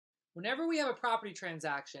Whenever we have a property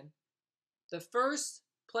transaction, the first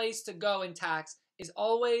place to go in tax is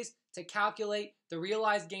always to calculate the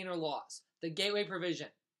realized gain or loss, the gateway provision.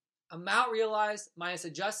 Amount realized minus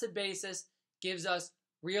adjusted basis gives us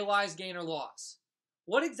realized gain or loss.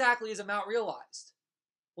 What exactly is amount realized?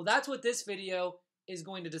 Well, that's what this video is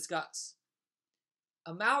going to discuss.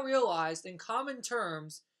 Amount realized, in common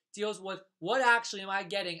terms, deals with what actually am I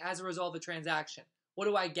getting as a result of the transaction. What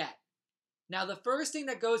do I get? Now, the first thing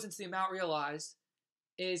that goes into the amount realized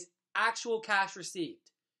is actual cash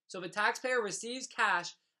received. So if a taxpayer receives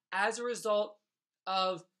cash as a result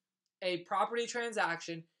of a property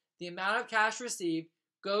transaction, the amount of cash received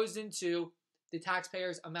goes into the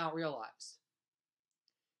taxpayer's amount realized.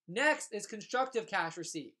 Next is constructive cash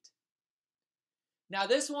received. Now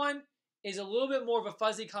this one is a little bit more of a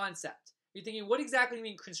fuzzy concept. You're thinking, what exactly do you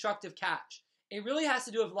mean constructive cash? It really has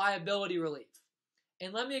to do with liability relief.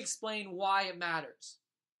 And let me explain why it matters.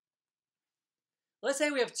 Let's say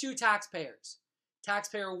we have two taxpayers,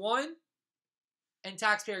 taxpayer 1 and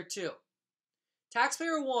taxpayer 2.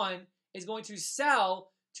 Taxpayer 1 is going to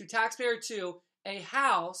sell to taxpayer 2 a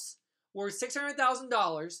house worth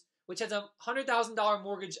 $600,000, which has a $100,000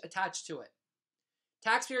 mortgage attached to it.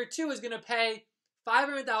 Taxpayer 2 is going to pay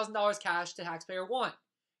 $500,000 cash to taxpayer 1.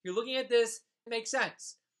 You're looking at this, it makes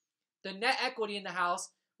sense. The net equity in the house,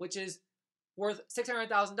 which is worth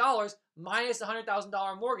 $600,000 minus the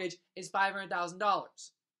 $100,000 mortgage, is $500,000.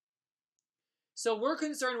 So we're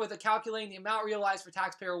concerned with calculating the amount realized for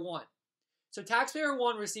taxpayer 1. So taxpayer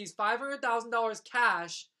 1 receives $500,000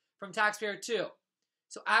 cash from taxpayer 2.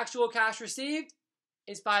 So actual cash received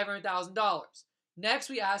is $500,000. Next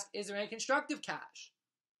we ask, is there any constructive cash?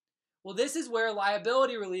 Well, this is where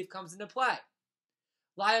liability relief comes into play.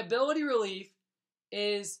 Liability relief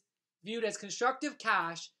is viewed as constructive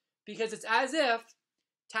cash because it's as if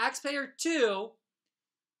taxpayer 2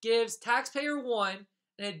 gives taxpayer 1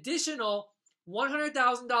 an additional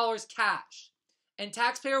 $100,000 cash, and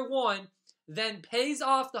taxpayer 1 then pays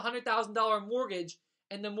off the $100,000 mortgage,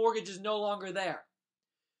 and the mortgage is no longer there.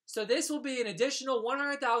 So this will be an additional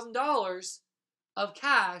 $100,000 of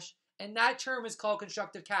cash, and that term is called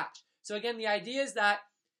constructive cash. So again, the idea is that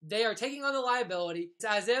they are taking on the liability. It's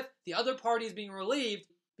as if the other party is being relieved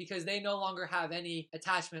because they no longer have any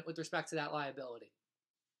attachment with respect to that liability.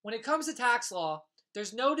 When it comes to tax law,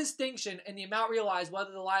 there's no distinction in the amount realized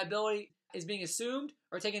whether the liability is being assumed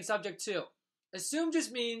or taken subject to. Assumed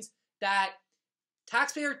just means that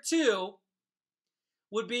taxpayer 2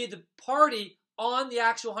 would be the party on the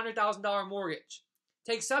actual $100,000 mortgage.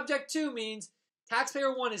 Take subject to means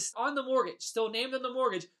taxpayer 1 is on the mortgage, still named on the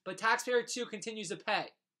mortgage, but taxpayer 2 continues to pay.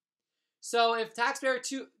 So if taxpayer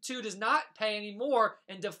 2 does not pay anymore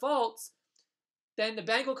and defaults, then the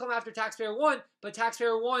bank will come after taxpayer 1, but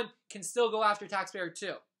taxpayer 1 can still go after taxpayer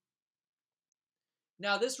 2.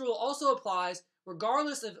 Now this rule also applies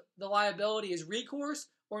regardless if the liability is recourse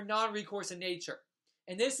or non-recourse in nature.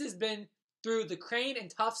 And this has been through the Crane and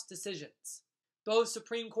Tufts decisions, both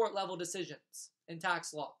Supreme Court level decisions in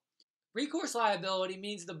tax law. Recourse liability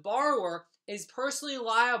means the borrower is personally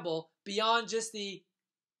liable beyond just the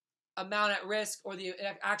amount at risk or the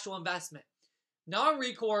actual investment.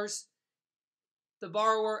 Non-recourse, the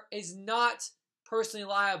borrower is not personally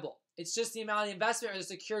liable. It's just the amount of the investment or the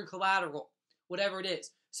secured collateral, whatever it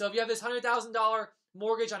is. So if you have this $100,000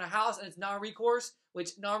 mortgage on a house and it's non-recourse,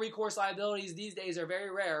 which non-recourse liabilities these days are very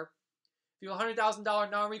rare, if you have a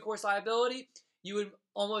 $100,000 non-recourse liability, you would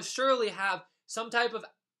almost surely have some type of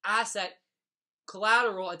asset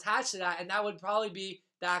collateral attached to that, and that would probably be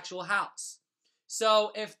the actual house.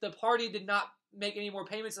 So if the party did not make any more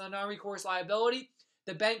payments on the non-recourse liability,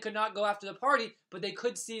 the bank could not go after the party, but they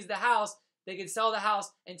could seize the house, they could sell the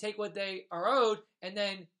house and take what they are owed and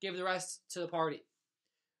then give the rest to the party.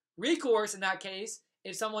 Recourse, in that case,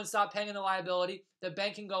 if someone stopped paying the liability, the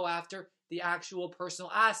bank can go after the actual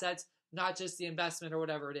personal assets, not just the investment or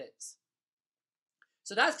whatever it is.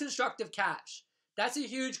 So that's constructive cash. That's a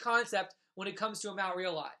huge concept when it comes to amount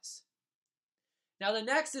realized. Now the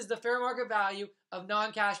next is the fair market value of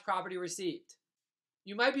non-cash property received.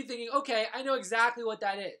 You might be thinking, okay, I know exactly what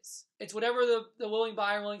that is. It's whatever the willing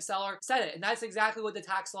buyer and willing seller said it, and that's exactly what the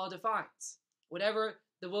tax law defines. Whatever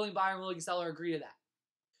the willing buyer and willing seller agree to that.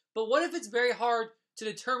 But what if it's very hard to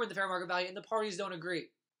determine the fair market value and the parties don't agree?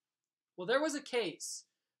 Well, there was a case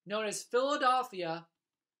known as Philadelphia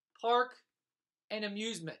Park and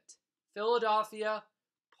Amusement. Philadelphia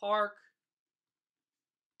Park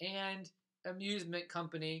and Amusement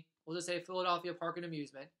Company. We'll just say Philadelphia Park and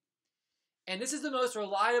Amusement. And this is the most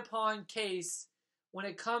relied upon case when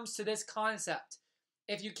it comes to this concept.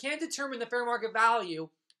 If you can't determine the fair market value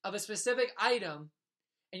of a specific item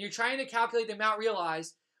and you're trying to calculate the amount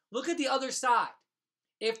realized, look at the other side.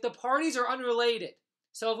 If the parties are unrelated,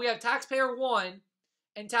 so if we have taxpayer 1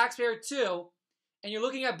 and taxpayer 2, and you're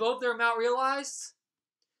looking at both their amount realized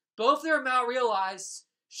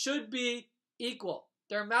should be equal.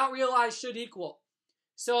 Their amount realized should equal.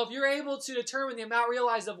 So if you're able to determine the amount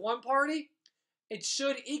realized of one party, it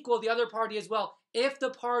should equal the other party as well if the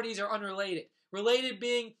parties are unrelated. Related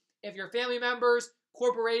being if you're family members,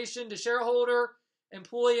 corporation to shareholder,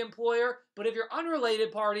 employee, employer. But if you're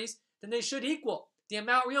unrelated parties, then they should equal. The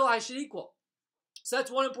amount realized should equal. So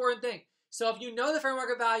that's one important thing. So if you know the fair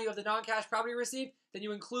market value of the non-cash property received, then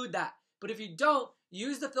you include that. But if you don't,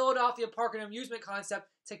 use the Philadelphia Park and Amusement concept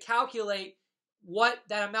to calculate what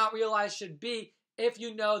that amount realized should be if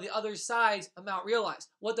you know the other side's amount realized,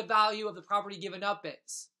 what the value of the property given up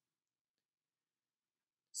is.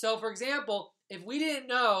 So for example, if we didn't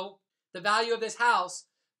know the value of this house,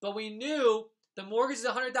 but we knew the mortgage is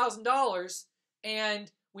 $100,000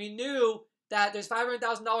 and we knew that there's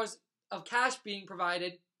 $500,000 of cash being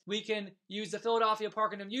provided, we can use the Philadelphia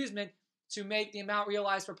Park and Amusement to make the amount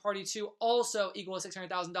realized for party 2 also equal to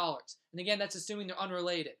 $600,000. And again, that's assuming they're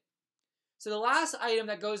unrelated. So the last item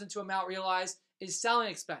that goes into amount realized is selling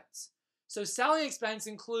expense. So selling expense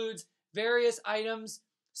includes various items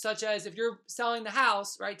such as if you're selling the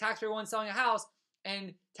house, right? Taxpayer 1 selling a house,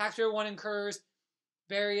 and taxpayer 1 incurs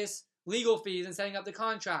various legal fees in setting up the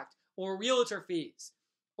contract, or realtor fees,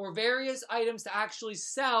 or various items to actually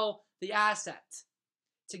sell the asset,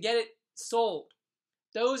 to get it sold.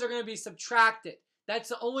 Those are going to be subtracted. That's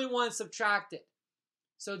the only one subtracted.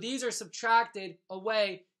 So these are subtracted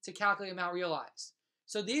away to calculate amount realized.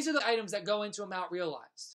 So these are the items that go into amount realized.